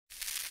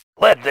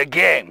Let the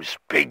games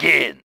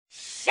begin.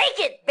 Shake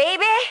it,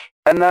 baby!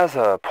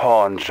 Another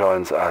pawn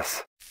joins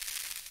us.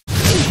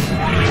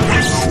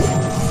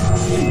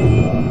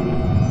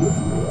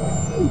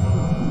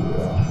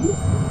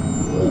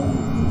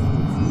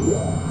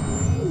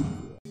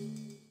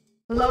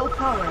 Low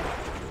power.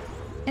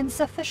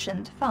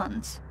 Insufficient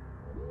funds.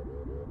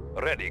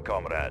 Ready,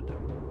 comrade.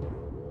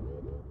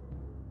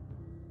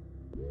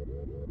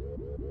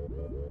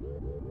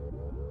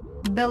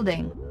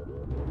 Building.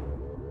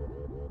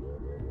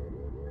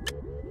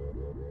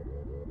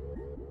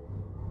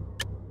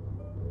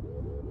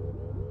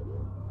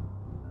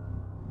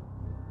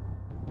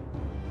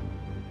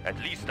 At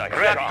least I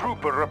Red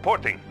Trooper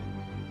reporting.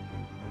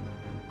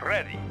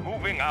 Ready.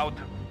 Moving out.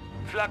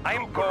 Flag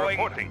I'm going.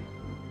 Reporting.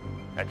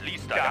 At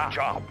least I have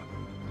job.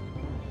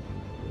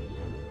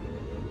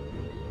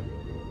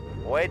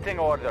 Waiting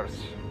orders.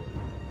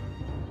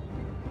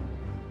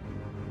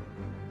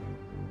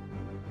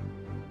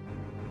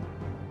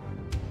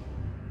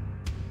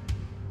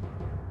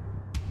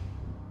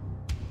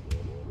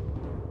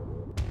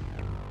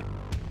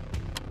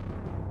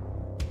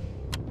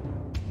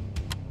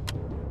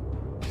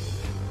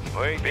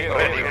 Waiting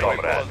ready,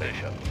 comrade.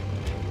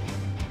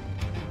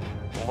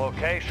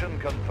 Location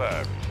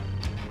confirmed.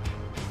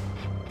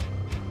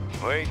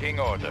 Waiting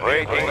order.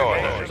 Waiting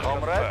order.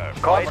 Comrade.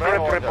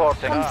 Conscript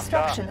reporting.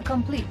 Construction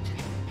complete.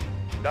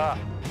 Da.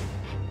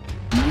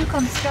 New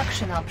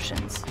construction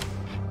options.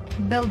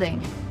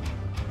 Building.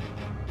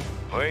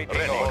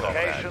 Waiting order.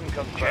 Location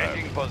confirmed.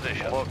 Changing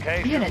position.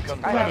 Location Unit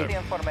confirmed. I have ready. the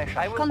information.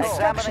 I will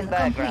Construction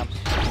examine complete.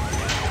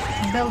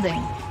 diagrams.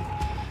 Building.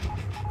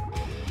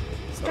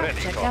 Ready,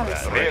 Structure comrade.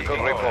 garrison. Vehicle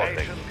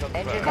reporting.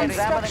 Engineer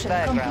Construction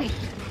examining diagrams.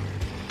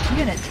 complete.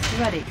 Unit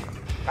ready.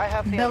 I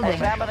have the Building.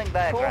 examining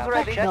diagrams.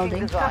 Tech Checking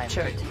building design.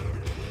 captured.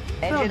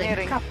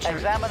 Engineering captured.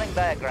 examining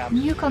diagrams.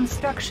 New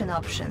construction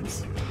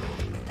options.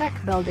 Tech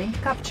building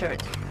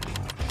captured.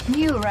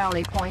 New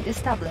rally point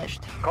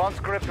established.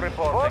 Conscript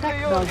reporting. Tech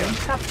building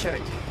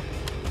captured.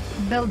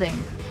 Building.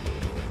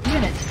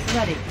 Unit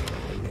ready.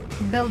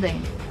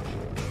 Building.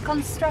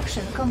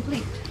 Construction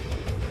complete.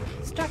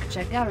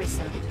 Structure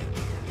garrisoned.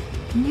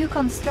 New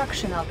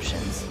construction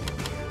options.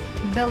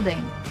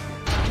 Building.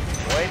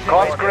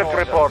 Conscript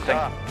reporting.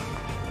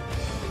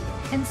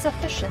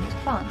 Insufficient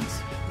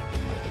funds.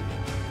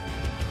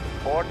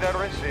 Order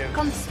received.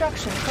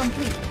 Construction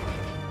complete.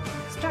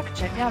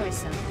 Structure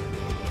garrison.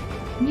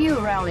 New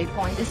rally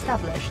point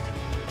established.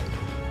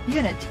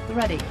 Unit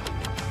ready.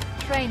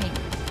 Training.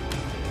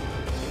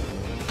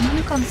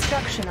 New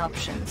construction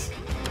options.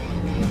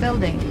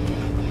 Building.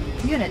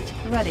 Unit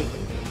ready.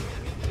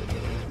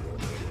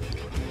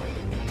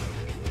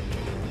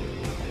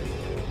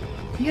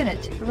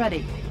 Unit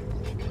ready.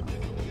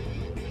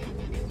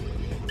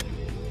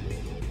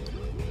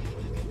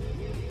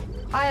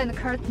 Iron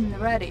curtain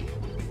ready.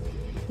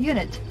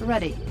 Unit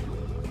ready.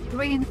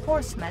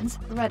 Reinforcements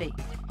ready.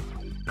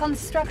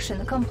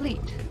 Construction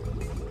complete.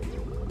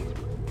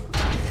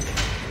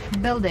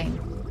 Building.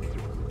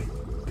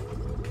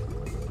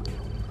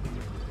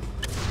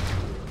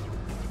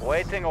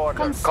 Waiting order.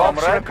 Construction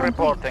Comrade complete.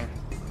 reporting.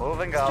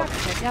 Moving out.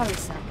 Structure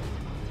garrison.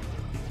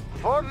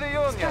 For the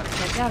Union.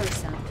 Structure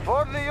garrison.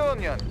 For the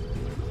Union.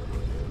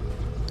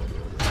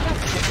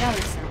 Structure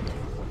garrison.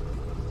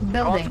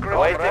 Building.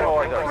 Waiting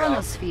order.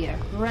 Chronosphere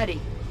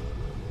ready.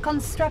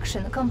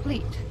 Construction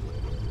complete.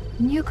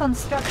 New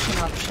construction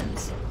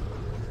options.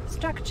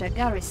 Structure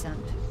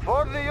garrisoned.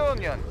 For the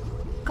Union.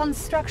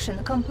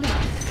 Construction complete.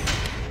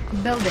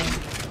 Building.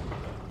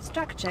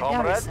 Structure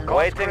Comrade. garrisoned.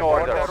 Waiting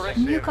order.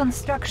 New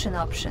construction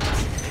options.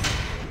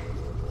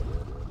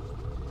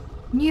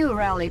 New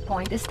rally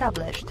point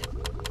established.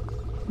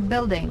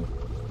 Building.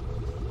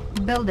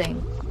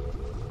 Building.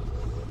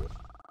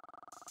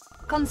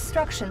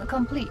 Construction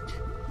complete.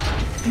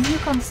 New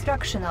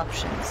construction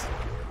options.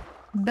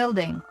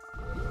 Building.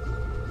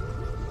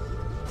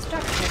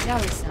 Structure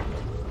garrisoned.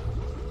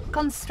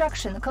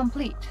 Construction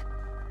complete.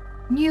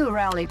 New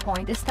rally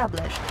point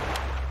established.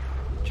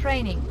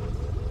 Training.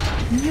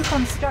 New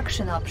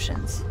construction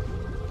options.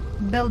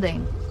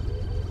 Building.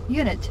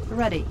 Unit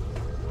ready.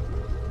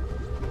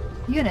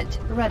 Unit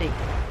ready.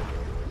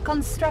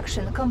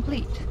 Construction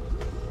complete.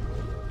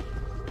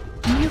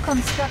 New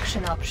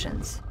construction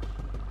options.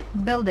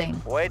 Building.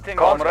 Waiting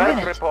Unit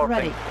order. Reporting.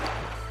 ready.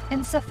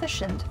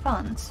 Insufficient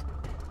funds.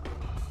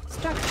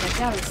 Structure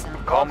garrison.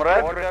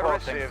 Comrade Order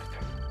reporting. received.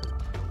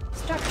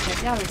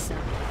 Structure garrison.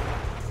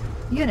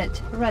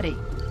 Unit ready.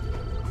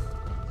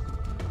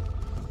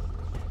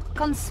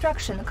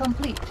 Construction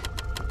complete.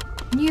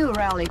 New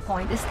rally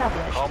point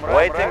established.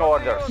 Waiting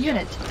orders.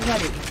 Unit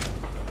ready.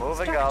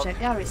 Moving out. Structure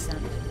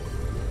garrison.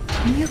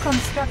 New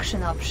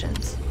construction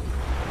options.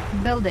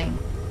 Building.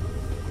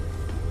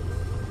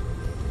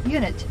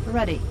 Unit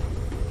ready.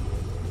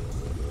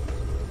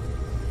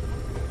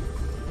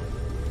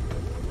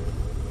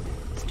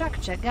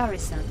 Structure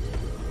garrisoned.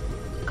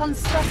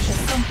 Construction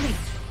complete.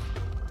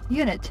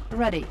 Unit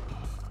ready.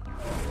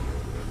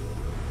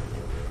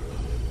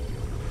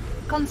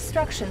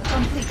 Construction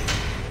complete.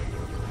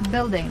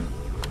 Building.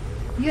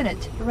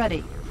 Unit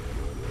ready.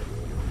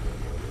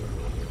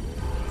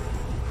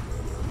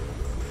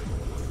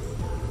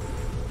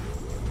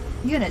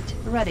 Unit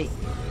ready.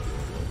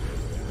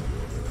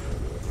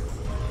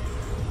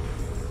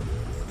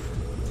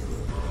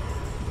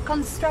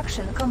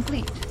 Construction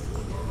complete.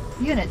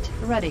 Unit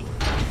ready.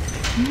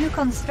 New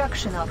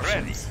construction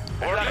options.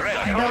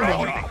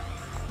 Building.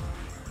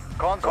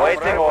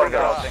 Waiting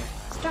orders.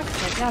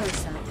 Structure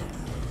garrison.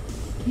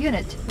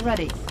 Unit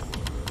ready.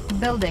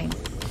 Building.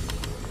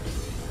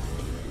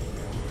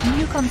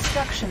 New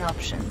construction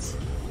options.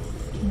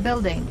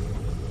 Building.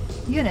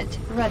 Unit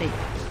ready.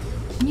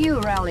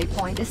 New rally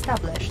point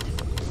established.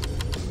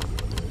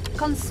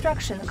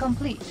 Construction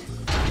complete.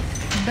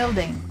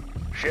 Building.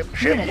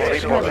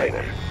 Unit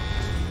ready.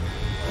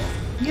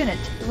 Unit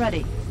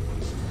ready.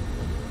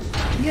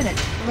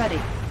 Unit ready.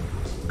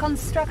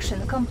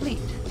 Construction complete.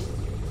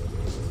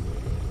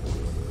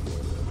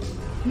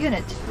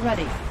 Unit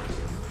ready.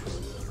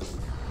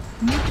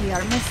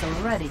 Nuclear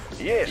missile ready.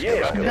 Yes,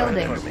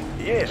 Building.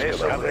 Yes,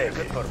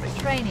 good for me.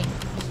 Training.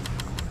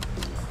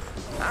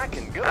 I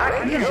can go.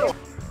 Unit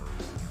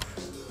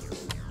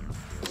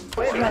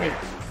ready.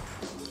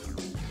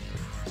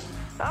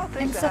 I'll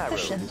take the high road.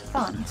 Insufficient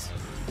funds.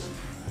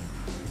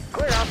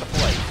 Clear out the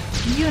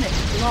place. Unit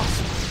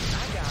lost.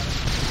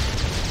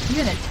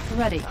 Unit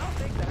ready.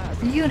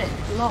 Unit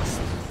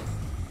lost.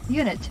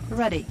 Unit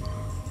ready.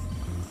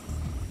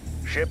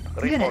 Ship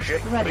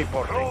Unit ready.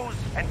 Close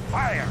and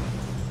fire.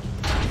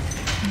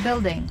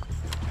 Building.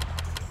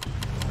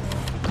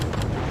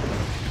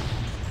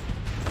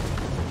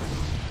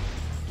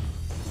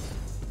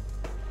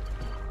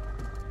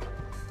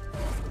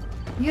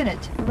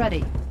 Unit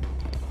ready.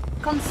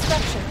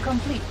 Construction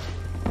complete.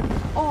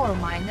 Ore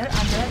miner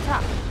under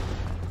attack.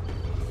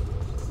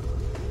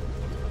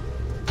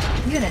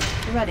 Unit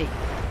ready.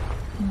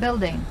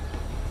 Building.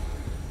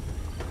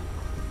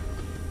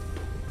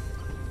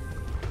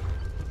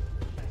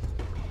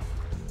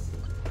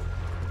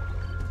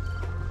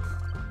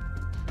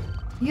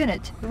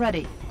 Unit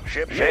ready.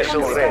 Ship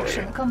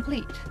Construction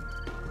complete.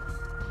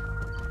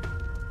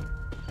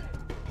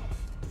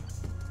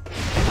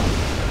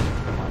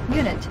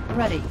 Unit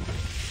ready.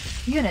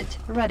 Unit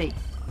ready.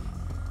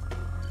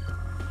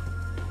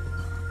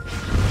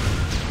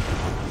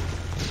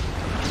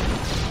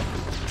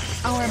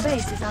 Our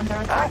base is under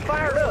attack.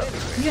 Fired up.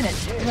 Unit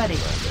ready.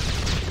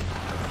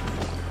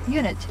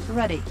 Unit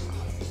ready.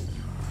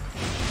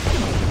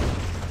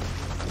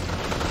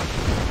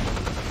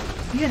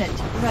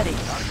 Unit ready.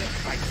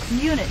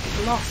 Unit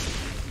lost.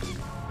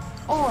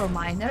 Ore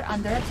miner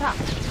under attack.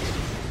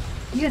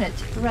 Unit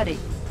ready.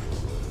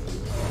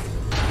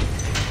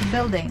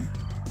 Building.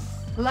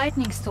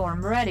 Lightning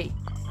storm ready.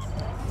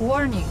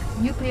 Warning,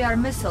 nuclear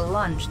missile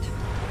launched.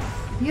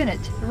 Unit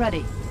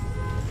ready.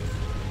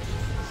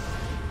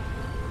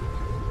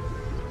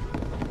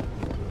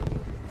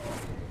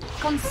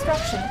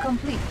 Construction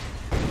complete.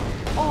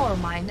 Ore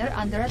miner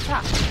under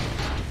attack.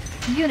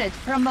 Unit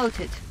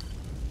promoted.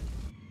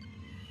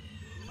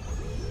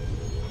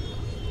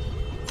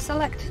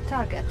 Select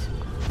target.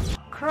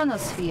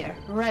 Chronosphere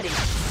ready.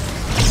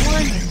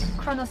 Warning,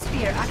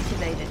 chronosphere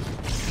activated.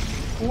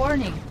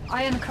 Warning,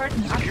 iron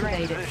curtain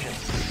activated.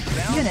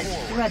 Unit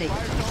ready.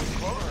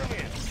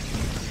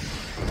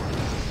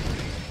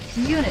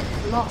 Unit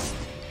lost.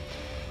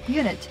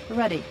 Unit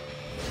ready.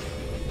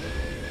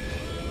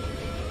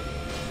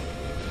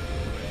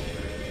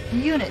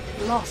 Unit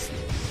lost.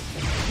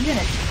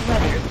 Unit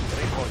ready.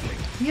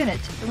 Unit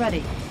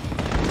ready.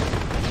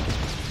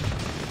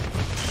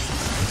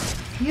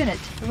 Unit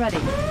ready.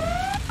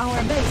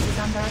 Our base is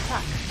under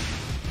attack.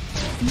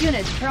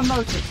 Unit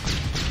promoted.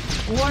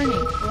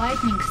 Warning,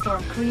 lightning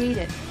storm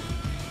created.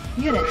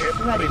 Unit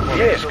ready.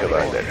 Yes,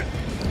 Commander.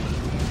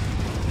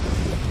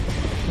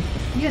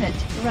 Unit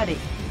ready.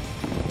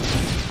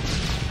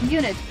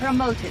 Unit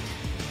promoted.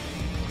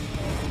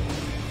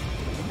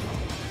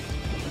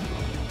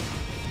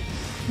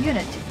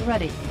 Unit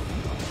ready.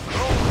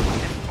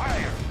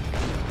 Fire.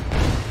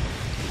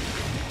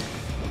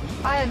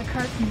 Iron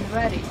curtain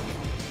ready.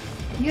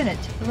 Unit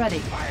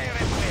ready.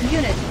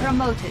 Unit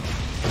promoted.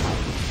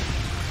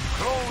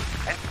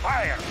 Close and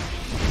fire.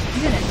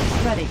 Unit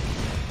ready.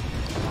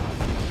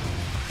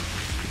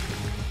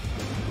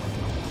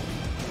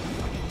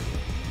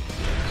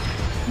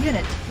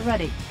 Unit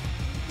ready.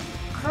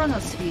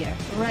 Chronosphere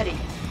ready.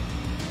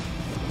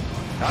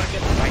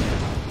 Target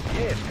sighted.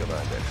 Yes,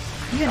 Commander.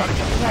 Unit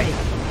ready.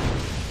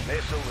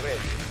 Missile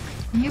ready.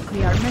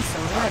 Nuclear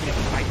missile ready.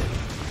 Sighted.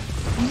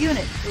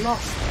 Unit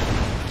lost.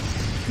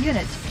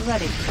 Unit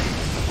ready.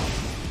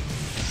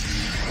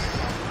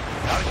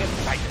 Target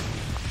sighted.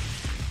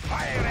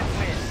 Fire and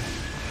miss.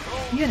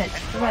 Unit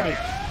ready.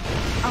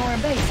 Our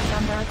base is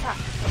under attack.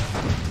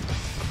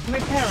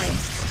 Repairing.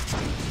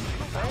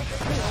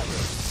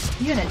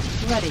 Unit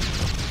ready.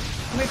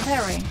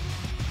 Repairing.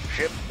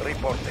 Ship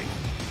reporting.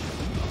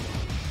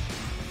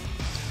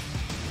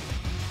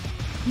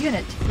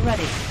 Unit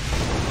ready.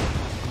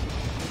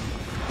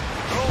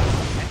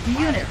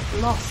 Unit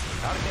lost.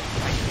 Target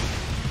sighted.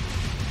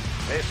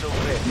 Missile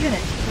ready.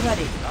 Unit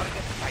ready.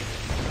 Target sighted.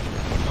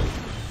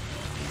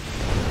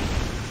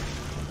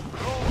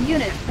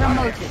 Unit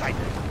promoted.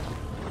 Sighted.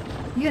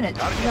 Unit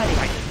Target ready.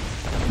 sighted.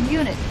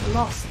 Unit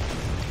lost.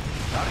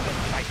 Target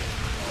sighted.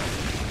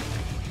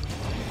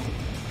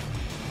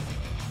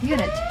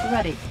 Unit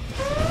ready.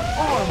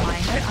 Ore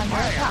miner under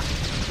attack.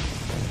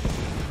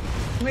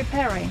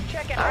 Repairing.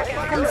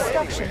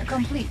 Construction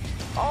complete.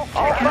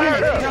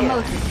 Unit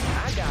promoted.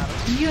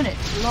 Unit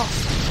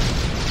lost.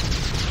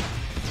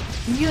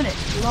 Unit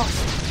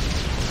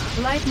lost.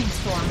 Lightning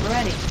storm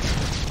ready.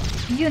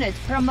 Unit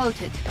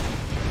promoted.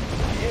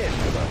 Yes,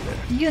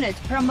 Commander. Unit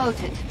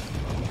promoted.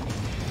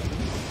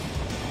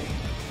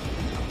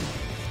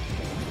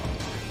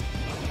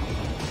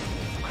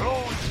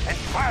 Close and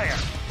fire.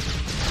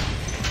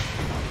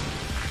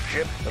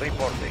 Ship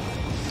reporting.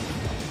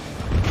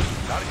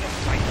 Target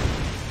sighted.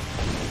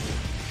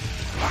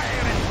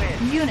 Fire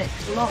and wind. Unit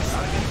lost.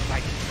 Target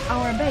sighted.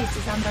 Our base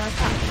is under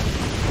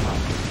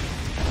attack.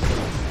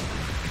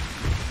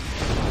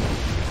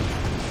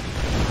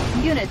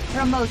 Unit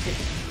promoted.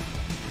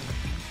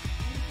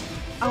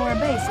 Our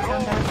base is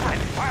under attack.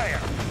 And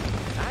fire.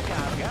 I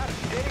got it.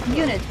 Steady.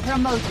 Unit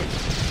promoted.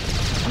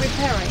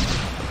 Repairing.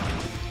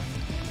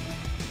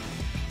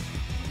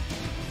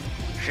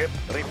 Ship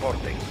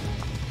reporting.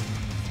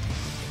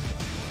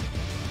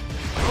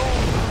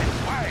 Close and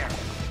fire.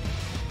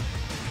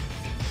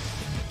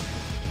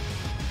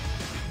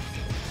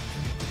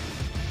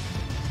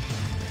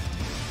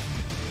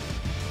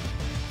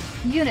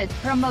 Unit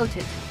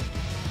promoted.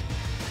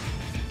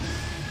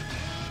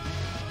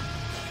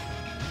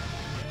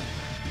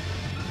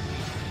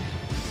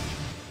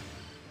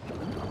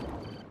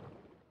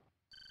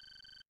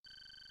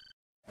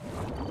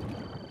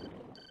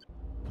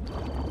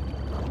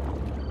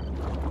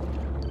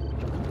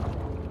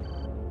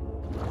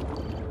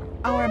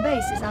 Our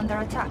base is under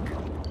attack.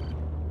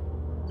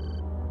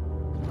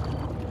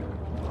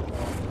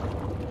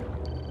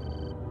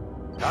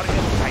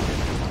 Target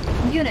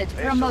sighted. Unit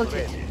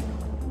promoted.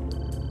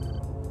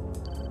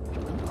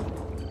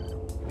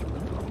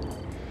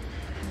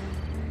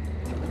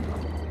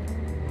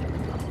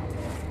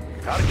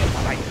 Target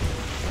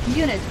sighted.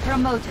 Unit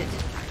promoted.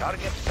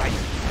 Target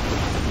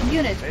sighted.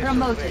 Unit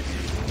promoted.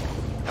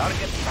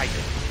 Target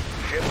sighted.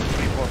 Ship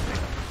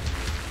reporting.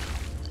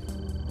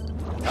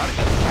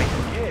 Target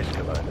sighted. Yes,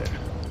 Commander.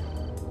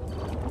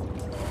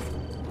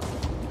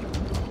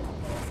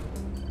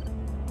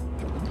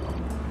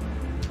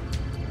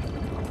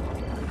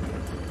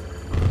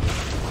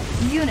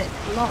 Unit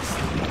lost.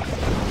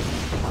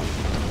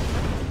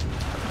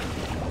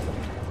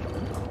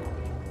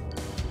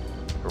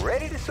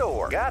 Ready to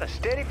soar. Got a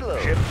steady flow.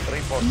 Ship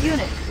reporting.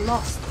 Unit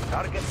lost.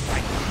 Target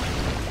sighted.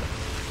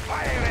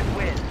 Fire and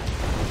wind.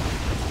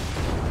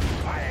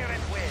 Fire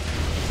and wind.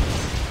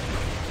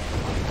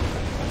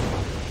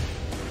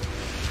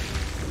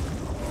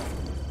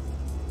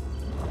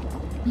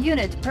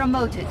 Unit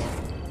promoted.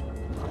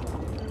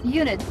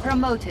 Unit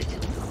promoted.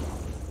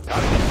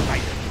 Target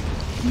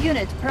sighted.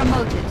 Unit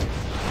promoted.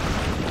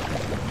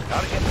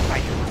 Target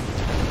sighted.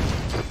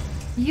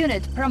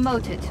 Unit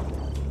promoted.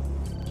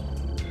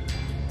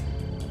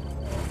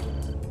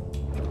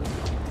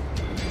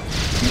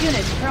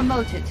 Unit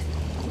promoted.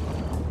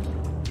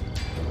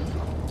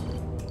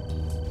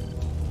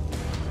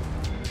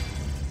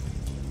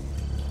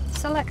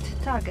 Select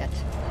target.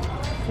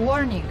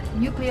 Warning,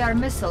 nuclear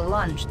missile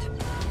launched.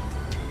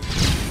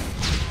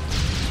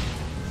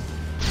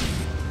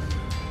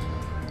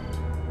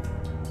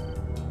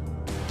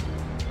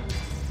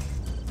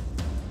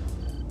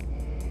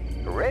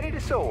 Ready to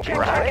soar.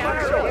 Ready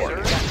to soar.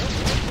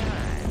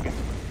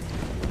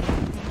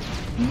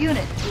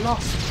 Unit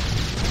lost.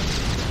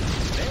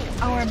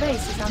 Our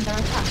base is under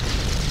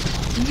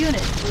attack.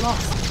 Unit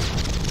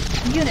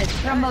lost. Unit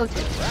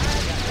promoted.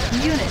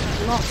 Unit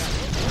lost.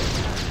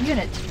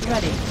 Unit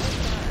ready.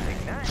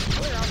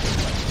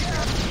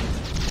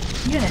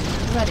 Unit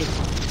ready.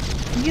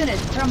 Unit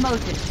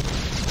promoted.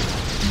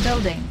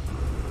 Building.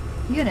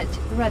 Unit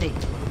ready.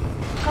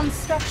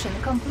 Construction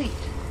complete.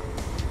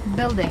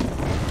 Building.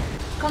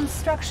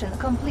 Construction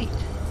complete.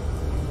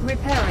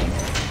 Repairing.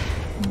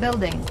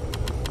 Building.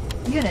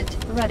 Unit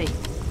ready.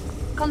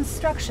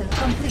 Construction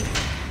complete.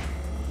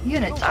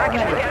 Unit ready.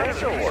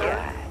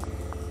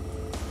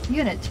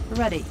 Unit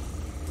ready.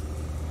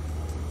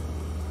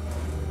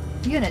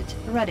 Unit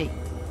ready.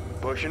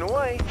 Pushing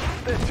away.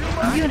 There's too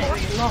much.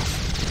 Unit lost.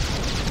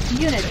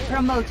 Unit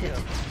promoted.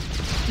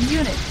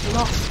 Unit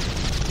lost.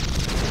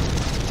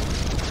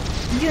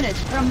 Unit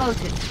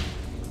promoted.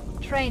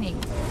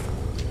 Training.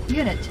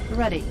 Unit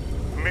ready.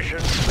 Mission,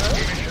 sir.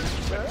 Mission,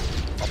 sir.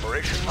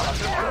 Operation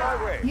Master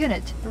Highway.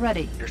 Unit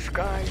ready. Your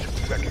skies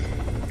ready.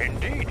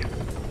 Indeed.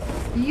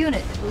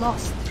 Unit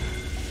lost.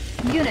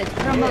 Unit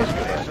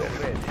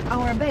promoted.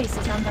 Our base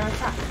is under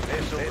attack.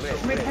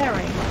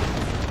 Repairing.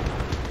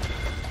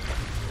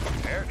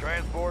 Air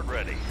transport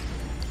ready.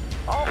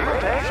 All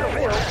prepared for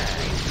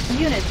will.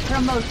 Unit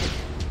promoted.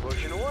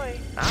 Pushing away.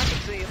 I can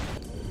see him.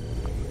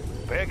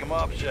 Pick them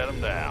up, set them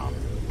down.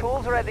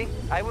 Tools ready.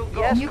 I will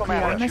go. Yes, Nuclear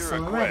What's your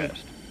missile ready.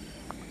 request?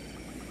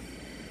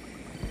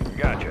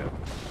 Gotcha.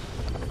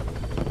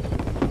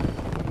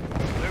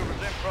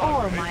 Maneuvers in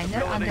Ore progress. miner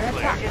Visibility under clear.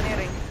 attack.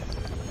 Engineering.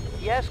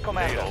 Yes, Need a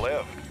Commander.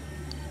 lift.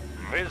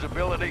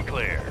 Visibility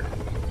clear.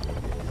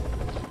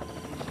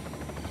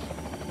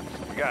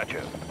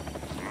 Gotcha.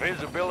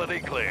 Visibility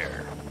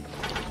clear.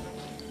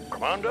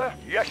 Commander?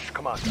 Yes,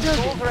 Commander.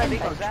 Building Ready.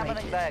 infiltrated.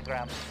 Examining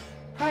diagram.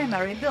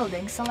 Primary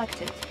building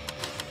selected.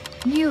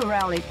 New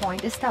rally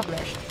point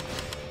established.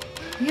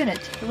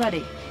 Unit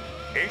ready.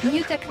 Agent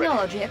New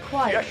technology ready.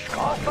 acquired. Yes,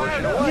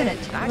 Commander.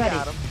 Unit I ready.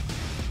 got him.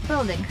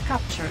 Building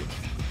captured.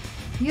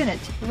 Unit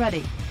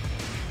ready.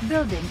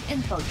 Building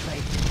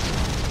infiltrated.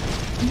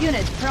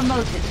 Unit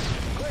promoted.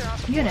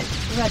 Unit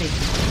ready.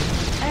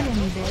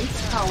 Enemy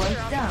base powered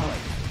down.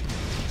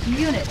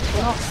 Unit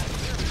lost.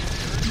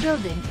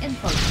 Building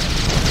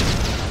infiltrated.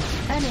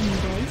 Enemy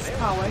base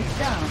powered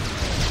down.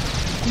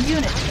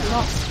 Unit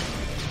lost.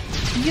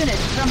 Unit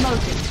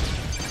promoted.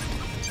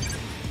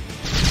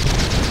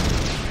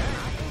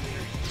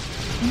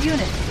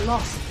 Unit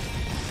lost.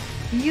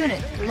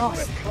 Unit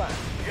lost.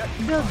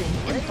 Building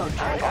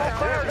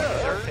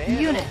infiltrated.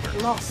 Unit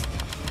lost.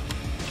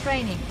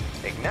 Training.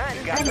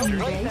 Ignite. Enemy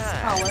base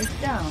powered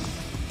down.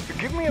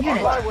 Give me a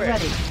Unit fly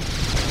ready.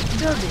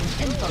 Building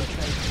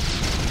infiltrated.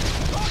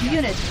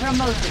 Unit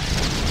promoted.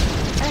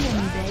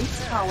 Enemy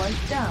base powered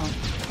down.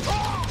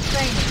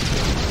 Training.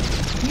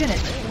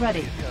 Unit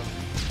ready.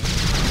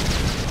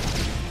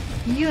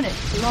 Unit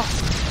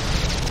lost.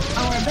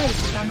 Our base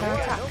is under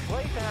attack.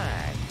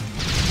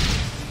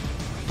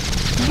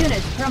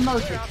 Unit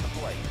promoted.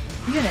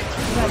 Unit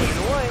ready.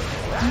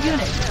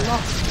 Unit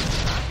lost.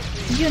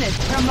 Unit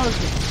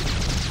promoted.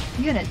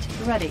 Unit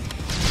ready.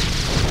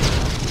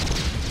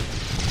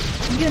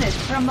 Unit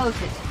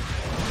promoted.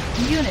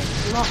 Unit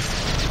lost.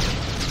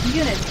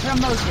 Unit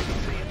promoted.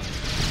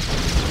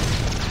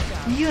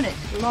 Unit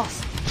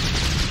lost.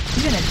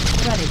 Unit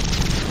ready.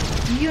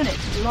 Unit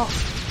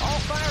lost.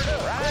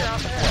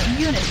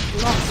 Unit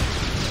lost.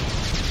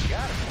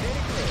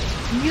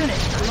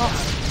 Unit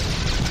lost.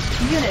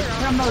 Unit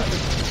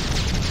promoted.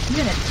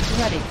 Unit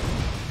ready.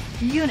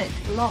 Unit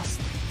lost.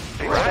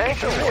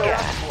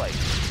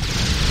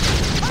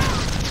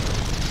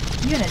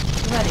 Unit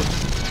ready.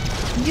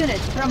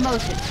 Unit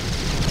promoted.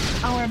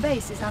 Our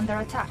base is under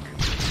attack.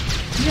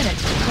 Unit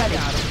ready.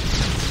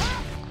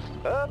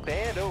 Up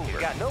and over.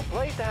 Got no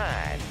place to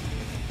hide.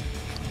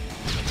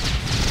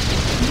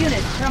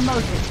 Unit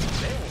promoted.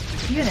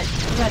 Unit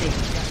ready.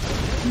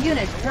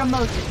 Unit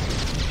promoted.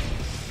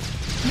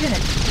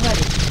 Unit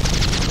ready.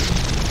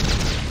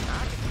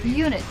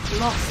 Unit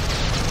lost.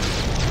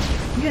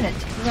 Unit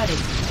ready.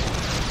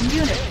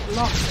 Unit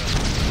lost.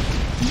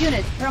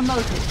 Unit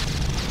promoted.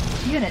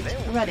 Unit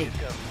ready.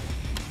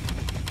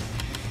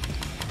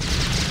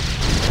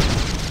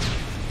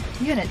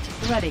 Unit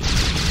ready.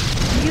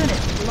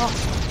 Unit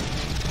lost.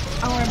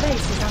 Our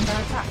base is under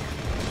attack.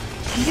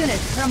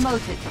 Unit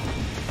promoted.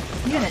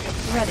 Unit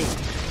ready.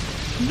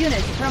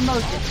 Unit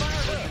promoted.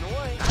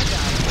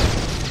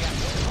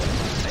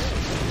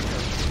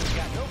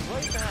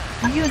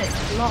 Unit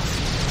lost.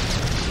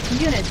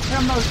 Unit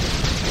promoted.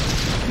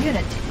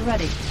 Unit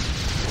ready.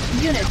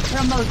 Unit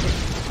promoted.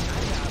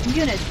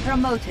 Unit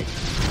promoted.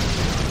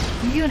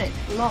 Unit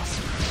lost.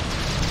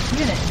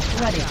 Unit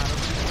ready.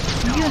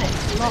 Unit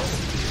lost.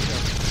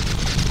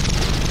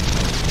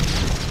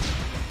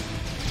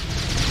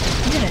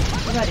 Unit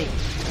ready.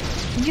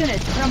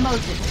 Unit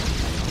promoted.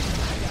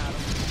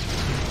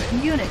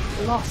 Unit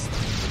lost.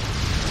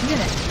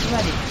 Unit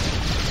ready.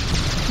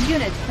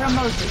 Unit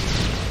promoted.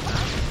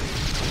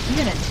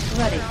 Unit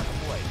ready.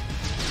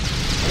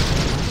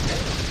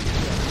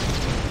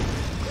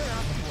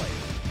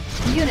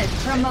 Unit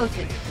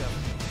promoted.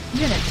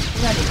 Unit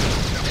ready.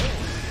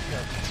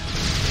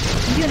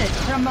 Unit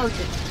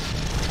promoted.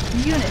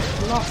 Unit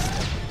lost.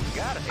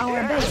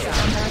 Our base is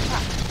under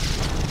attack.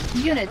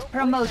 Unit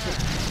promoted.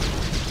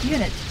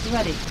 Unit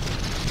ready.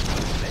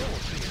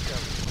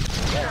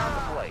 Get out of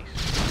the place.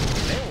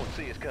 They won't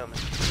see us coming.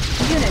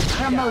 Unit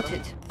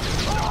promoted.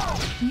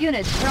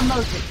 Unit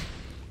promoted.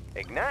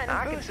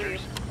 Igniting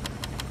boosters.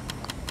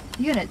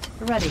 Unit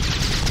ready.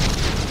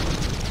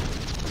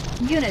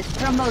 Unit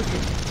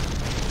promoted.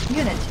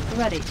 Unit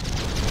ready.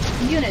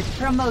 Unit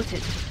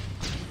promoted.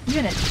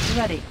 Unit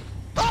ready.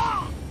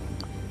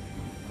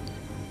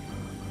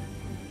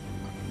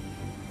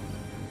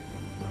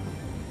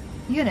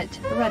 Unit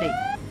ready.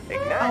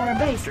 Our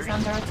base is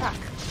under attack.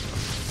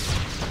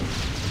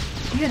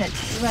 Unit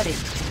ready.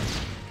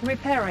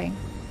 Repairing.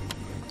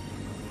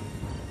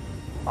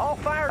 All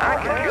fired.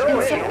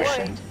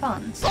 Insufficient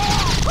funds.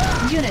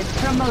 Unit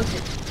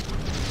promoted.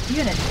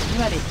 Unit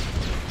ready.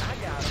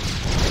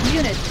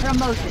 Unit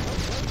promoted.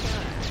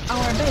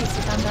 Our base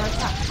is under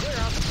attack.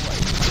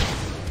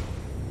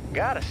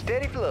 Got a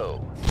steady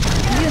flow.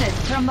 Unit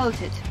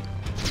promoted.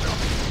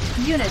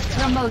 Unit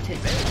promoted.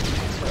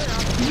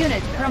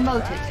 Unit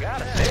promoted.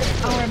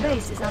 Our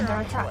base is under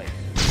attack.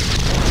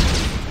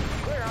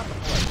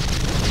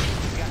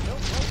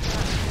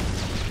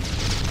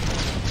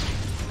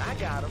 I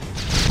got him.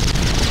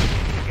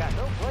 Got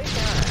no place to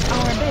hide.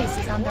 Our base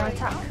is under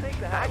attack.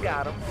 I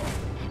got him.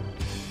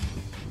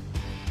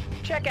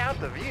 Check out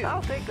the view.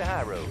 I'll take the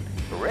high road.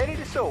 Ready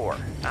to soar.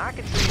 I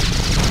can see.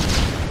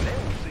 They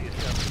won't see us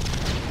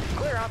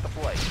coming. Clear out the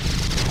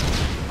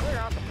place. Clear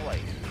out the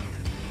place.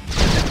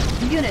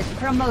 Unit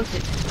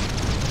promoted.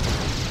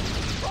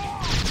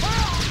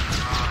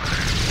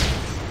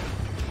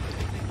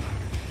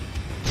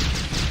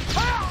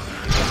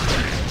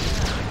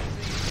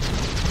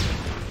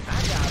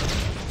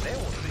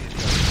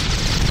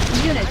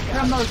 Unit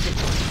promoted.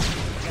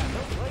 Got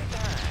no place to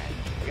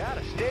hide. Got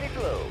a steady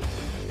flow.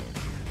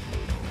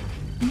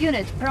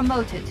 Unit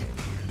promoted.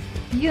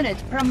 Unit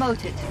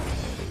promoted.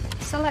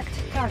 Select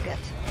target.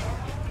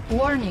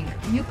 Warning,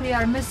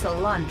 nuclear missile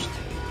launched.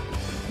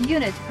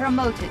 Unit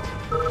promoted.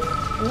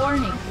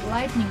 Warning,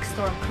 lightning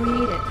storm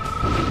created.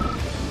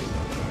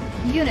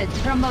 Unit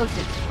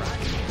promoted.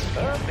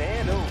 Up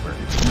and over.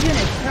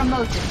 Unit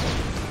promoted.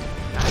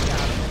 I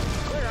got him.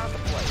 Clear out the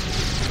place.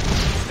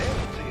 They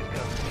won't see us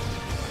coming.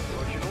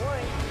 Pushing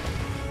away.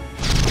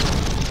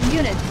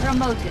 Unit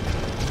promoted.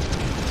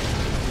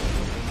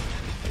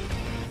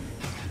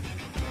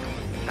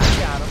 I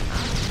got him.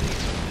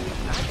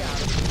 I got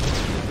him.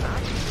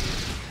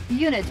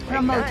 Unit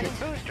promoted.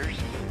 Igniting boosters.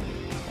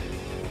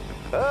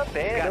 Up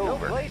and got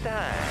over. No place to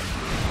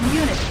hide.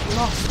 Unit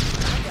lost.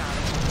 I got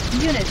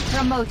him. Unit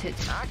promoted.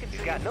 I can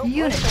see. Got no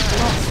Unit place to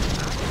hide. lost.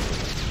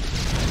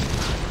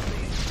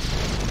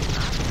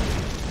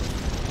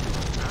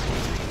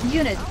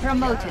 Unit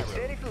promoted.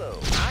 Steady flow.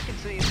 I can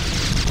see it.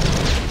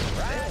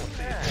 Right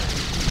side.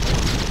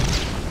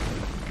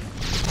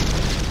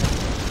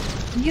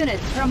 Unit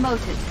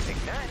promoted.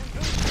 Igniting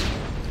boosters.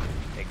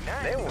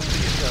 Igniting. They won't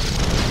see us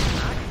coming.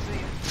 I can see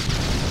it.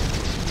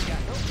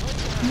 Got no place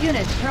to hide.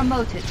 Unit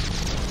promoted.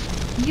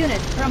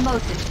 Unit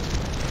promoted.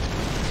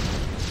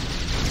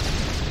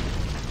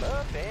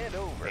 Up and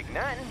over.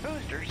 Igniting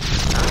boosters.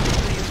 I can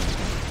see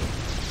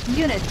it.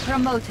 Unit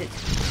promoted.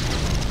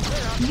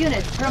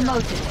 Unit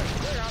promoted.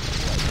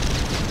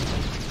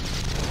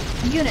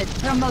 Unit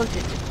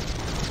promoted.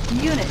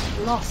 Unit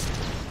lost.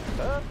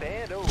 Up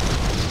and over.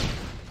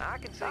 I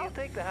can see. I'll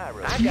take the high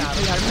road. I got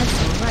Nuclear him.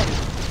 missile ready.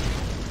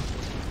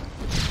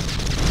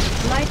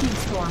 Lightning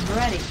storm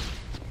ready.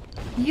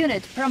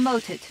 Unit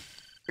promoted.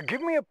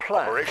 Give me a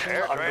plan. Operation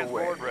Air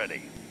underway. transport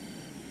ready.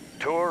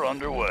 Tour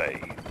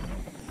underway.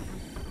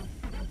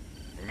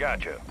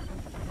 Gotcha.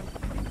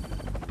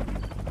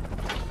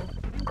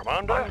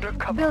 Commander?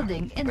 Undercover.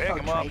 Building Pick 'em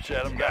up, infiltrated.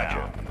 set 'em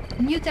down.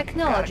 New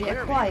technology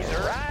acquired.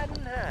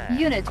 Riding high.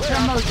 Unit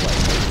promoted.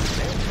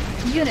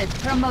 Unit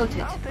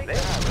promoted. I'll take the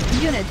high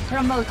road. Unit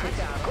promoted.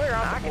 Clear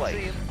out the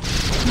place.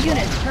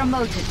 Unit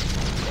promoted.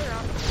 Clear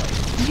out the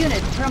place.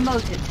 Unit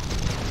promoted.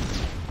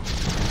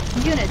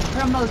 Unit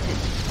promoted.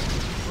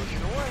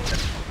 Pushing away.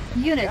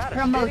 Unit Got a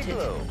promoted. steady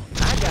flow.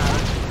 I got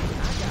him.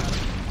 I got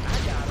him. I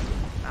got him.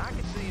 I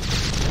can see him.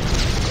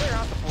 Clear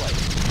out the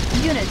place.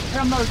 Unit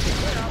promoted.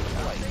 Clear out the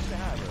place. Take the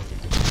high road.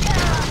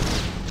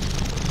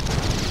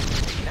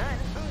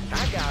 Igniting boost. I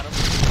got him.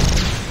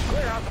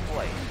 Clear out the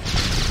place.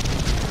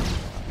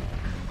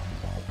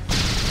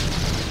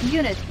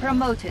 Unit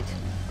promoted.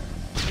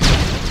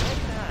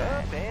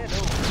 Up and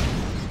over.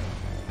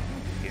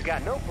 He's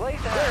got no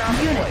place to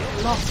hide. Unit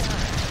lost.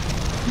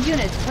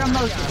 Unit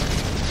promoted.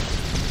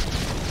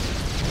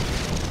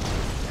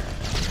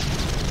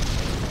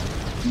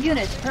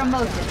 Unit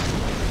promoted.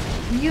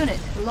 Unit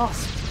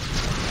lost.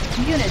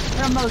 Unit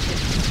promoted.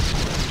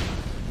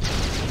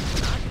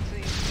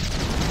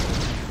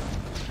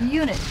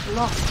 Unit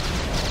lost.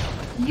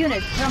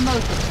 Unit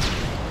promoted.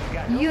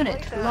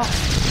 Unit lost.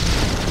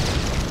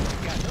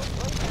 Got no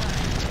place to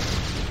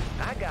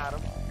hide. I got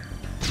him.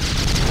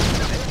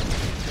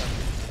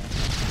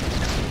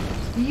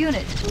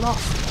 Unit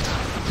lost.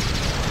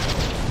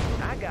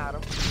 I got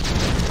him.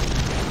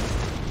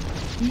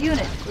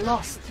 Unit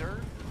lost.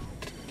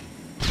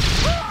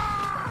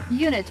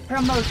 Unit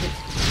promoted.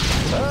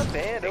 Up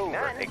and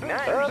over.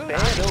 Igniting up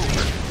and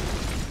over.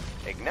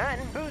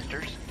 Igniting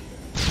boosters.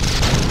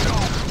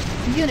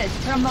 Unit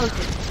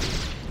promoted.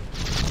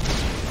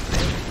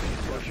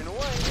 Pushing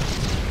away.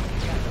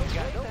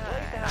 Got no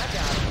place to hide. I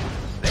got him.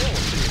 They won't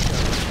see us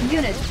coming.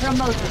 Unit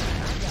promoted.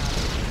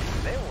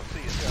 They won't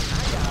see us coming.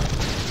 I got him.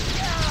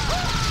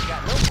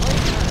 Got no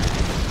place to hide.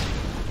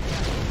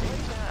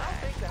 I'll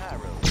take the high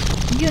road.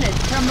 Unit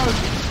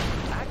promoted.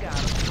 I got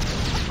him.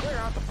 Clear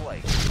out the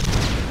place.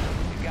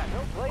 You got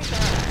no place to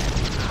hide.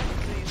 I can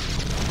see him.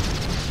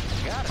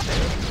 Got a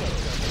steady flow.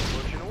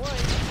 Pushing away.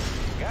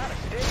 Got a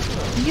steady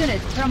flow.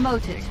 Unit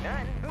promoted.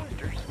 Igniting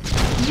boosters.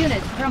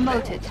 Unit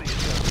promoted. Got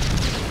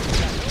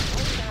no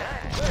place to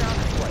hide. Clear out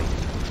the place.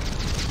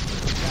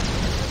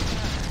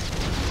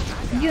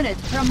 Unit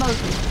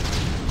promoted.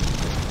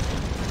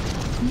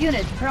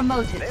 Unit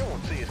promoted. They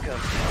won't see us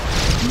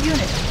coming.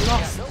 Unit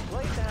lost. No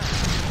place to hide.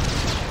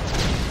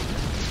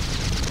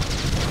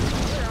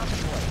 Clear out the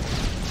place.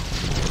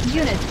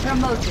 Unit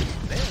promoted.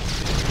 They won't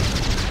see us.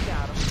 I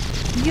got him.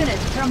 Unit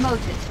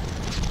promoted.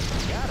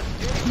 Got a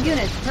steady.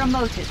 Unit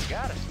promoted.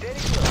 Got a steady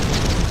flow.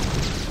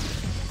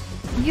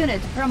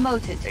 Unit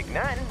promoted.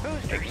 Igniting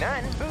boosters.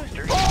 Igniting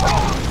boosters.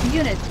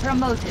 Unit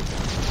promoted.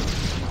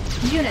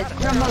 Unit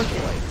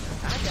promoted.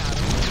 I got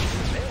him.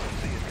 They won't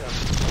see us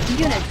coming.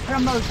 Unit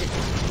promoted.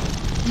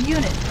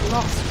 Unit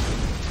lost.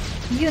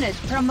 Unit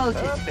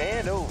promoted. Up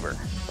and over.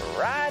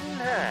 Riding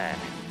high.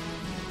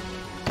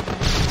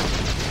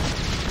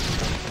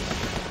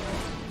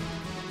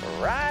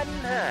 Riding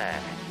high.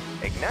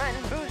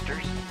 Igniting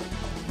boosters.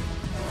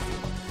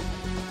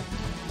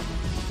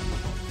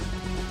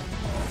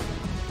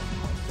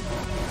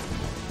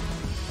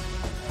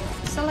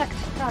 Select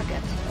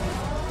target.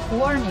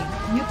 Warning,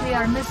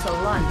 nuclear missile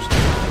launched.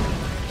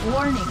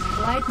 Warning,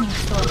 lightning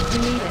storm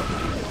created.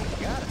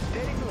 Got a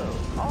steady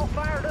flow. All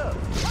fired up.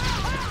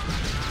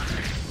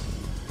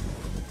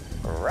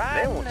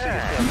 Riding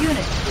high.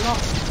 Unit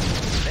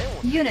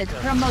lost. Unit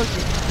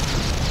promoted.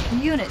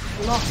 Unit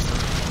lost.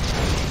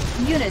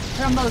 Unit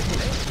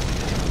promoted.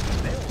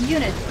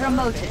 Unit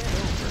promoted.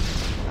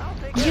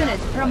 Unit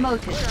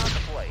promoted. Clear out the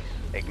place.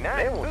 Ignite.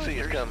 They won't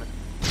see us coming.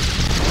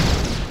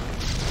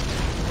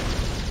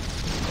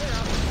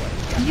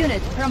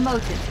 Unit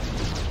promoted.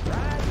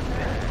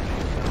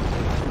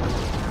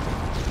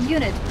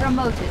 Unit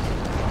promoted.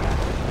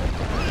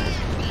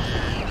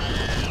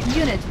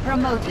 Unit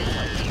promoted.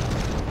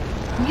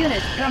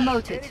 Unit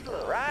promoted.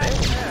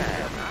 Riding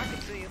high. I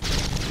can see him.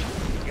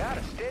 Got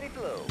a steady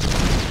flow.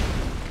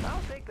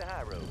 I'll take the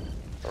high road.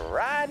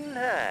 Riding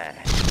high.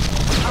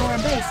 Our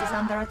base is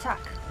under attack.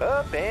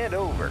 Up and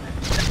over.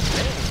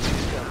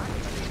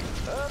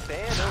 Up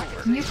and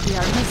over.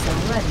 Nuclear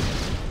missile ready.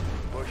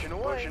 Pushing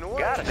away. Pushing away.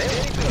 Got a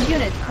steady flow.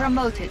 Unit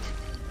promoted.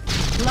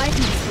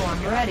 Lightning storm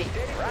ready.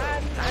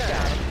 Riding high. I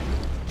got him.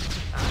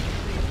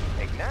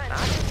 Ignite. I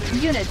can see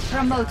him. Unit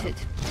promoted.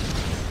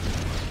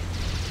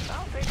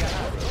 I'll take the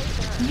high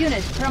road.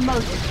 Unit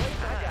promoted.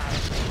 I got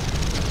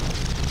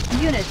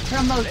him. Unit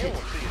promoted.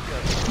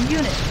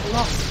 Unit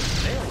lost.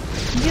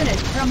 Unit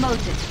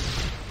promoted.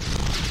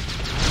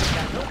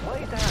 Got no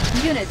place to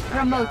hide. Unit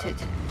promoted.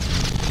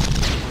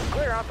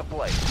 Clear out the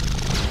place.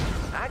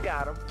 I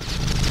got him.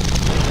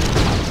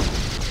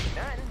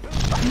 Igniting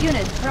boost.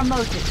 Unit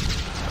promoted.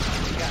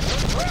 Got no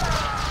place to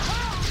hide.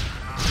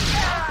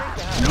 I'll take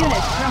the high road.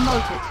 Unit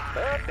promoted.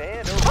 Up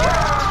and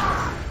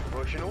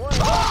over. Pushing away.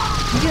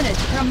 Unit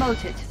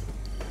promoted.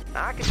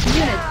 I can see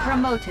Unit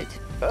promoted.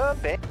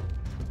 up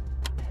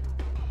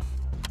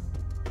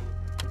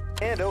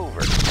and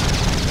over.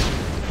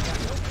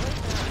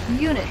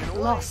 Unit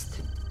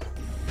lost.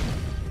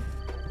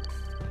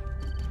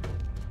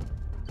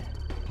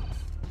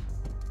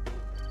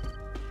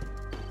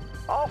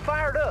 All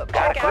fired up.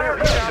 Got Check clear, out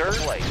the sir.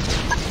 place.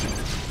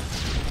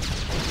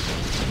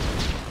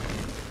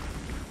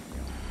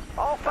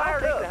 All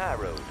fired up. The high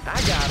road.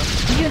 I got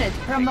him. Unit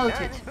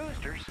promoted.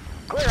 Boosters.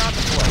 Clear out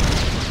the place.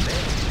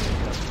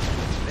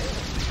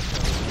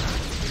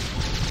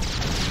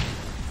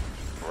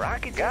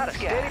 Rockets got a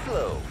steady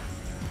flow.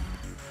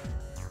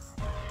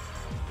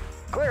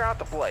 Clear out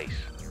the place.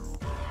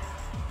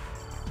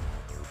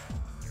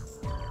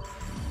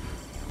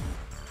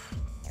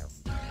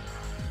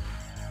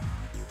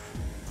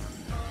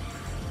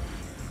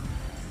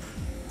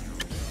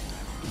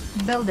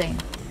 Building.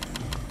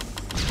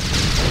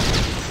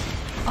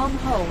 On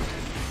hold.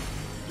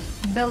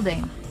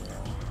 Building.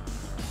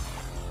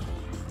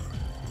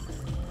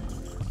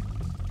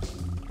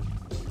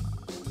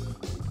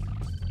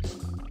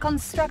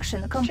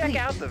 Construction complete. Check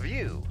out the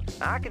view.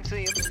 I can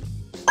see him.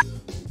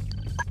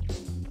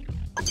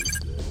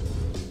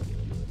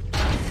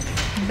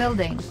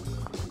 Building.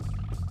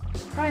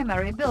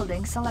 Primary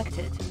building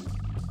selected.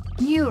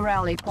 New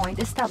rally point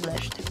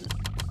established.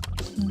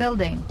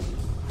 Building.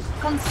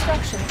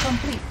 Construction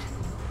complete.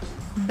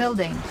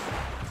 Building.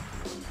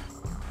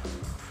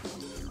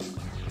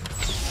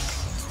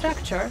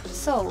 Structure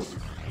sold.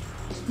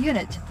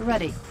 Unit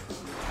ready.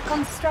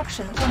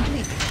 Construction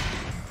complete.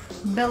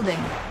 Building.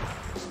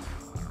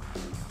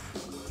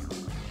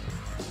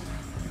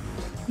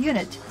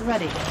 Unit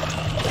ready.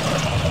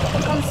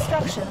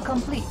 Construction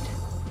complete.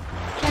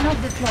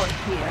 Cannot deploy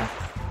here.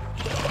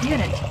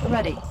 Unit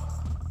ready.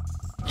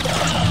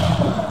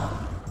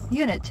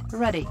 Unit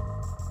ready.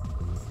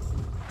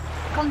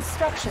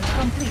 Construction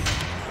complete.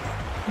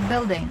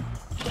 Building.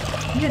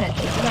 Unit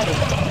ready.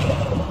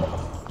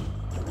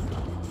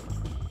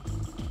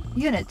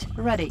 Unit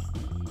ready.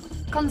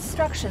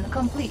 Construction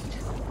complete.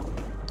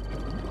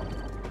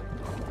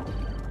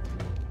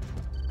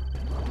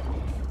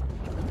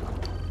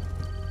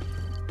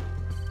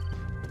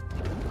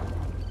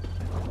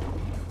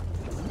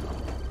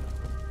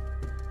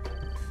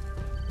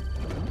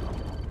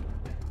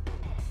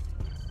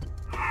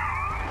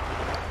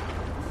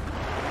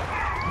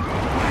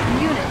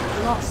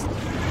 Unit lost.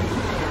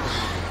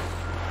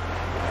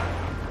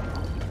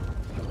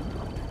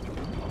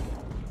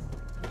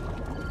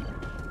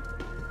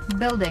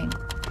 Building.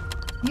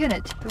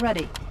 Unit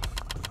ready.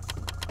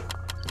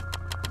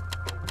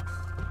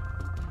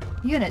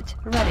 Unit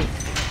ready.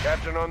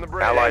 Captain on the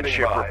bridge. Allied Standing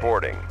ship by.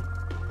 reporting.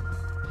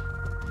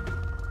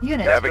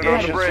 Unit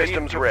Navigation ready.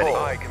 systems ready.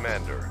 Aye,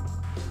 Commander.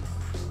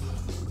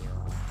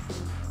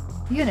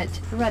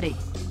 Unit ready.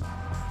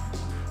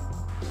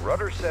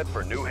 Rudder set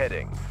for new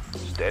heading.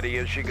 Steady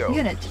as she goes.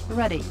 Unit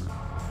ready.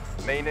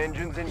 Main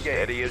engines engaged.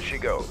 Steady as she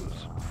goes.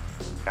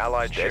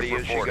 Allied Steady ship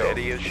as she reporting. goes.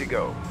 Steady as she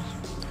goes.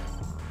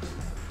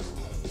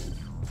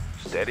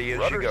 Steady as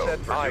Rudder she goes. set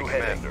for new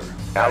heading.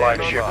 Allied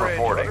Stand ship on bridge.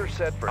 reporting. Rudder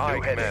set for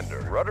new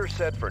heading. Rudder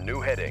set for new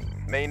heading.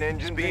 Main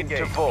engines Speed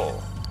engaged. to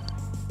full.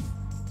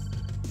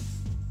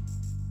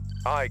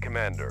 Aye,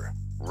 Commander.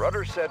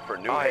 Rudder set for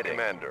new heading.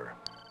 Commander.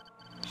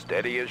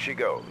 Steady as she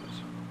goes.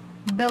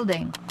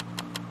 Building.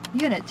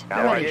 Unit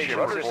Allied ready. ship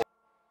Rudder reporting.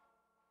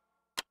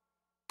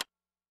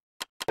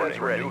 set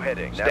for new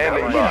heading.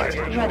 Standing Allied by. ship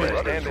Ready. reporting.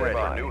 Standing Standing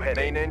by. by. New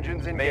heading. Main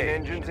engines engaged. Main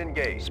engines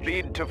engaged.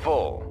 Speed to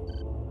full.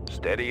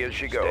 Steady as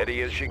she goes.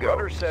 Steady as she goes.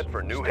 Rudder set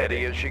for new Steady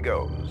heading. as she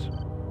goes.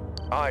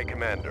 Aye,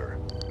 Commander.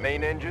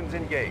 Main engines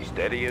engaged.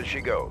 Steady as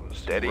she goes.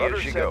 Steady Rudder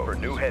as she set goes. for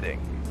new heading.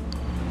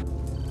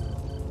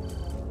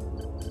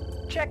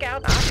 Check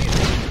out.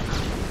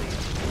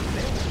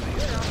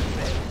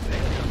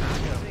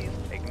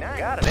 Ignite.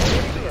 Got it.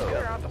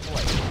 Clear out the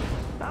place.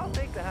 I'll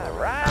take the high.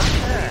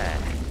 Riding high.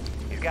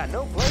 He's got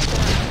no place to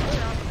hide.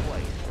 Clear out the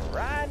place.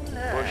 Riding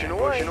high. Pushing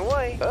away. Pushing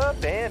away.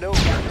 Up and over.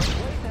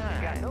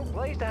 He's got no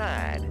place to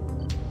hide.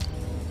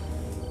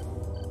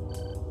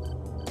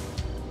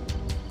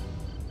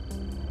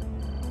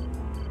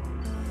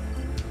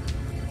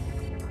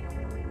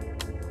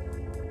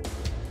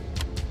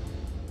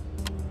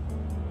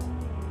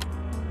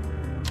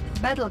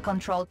 Battle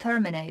control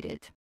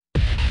terminated.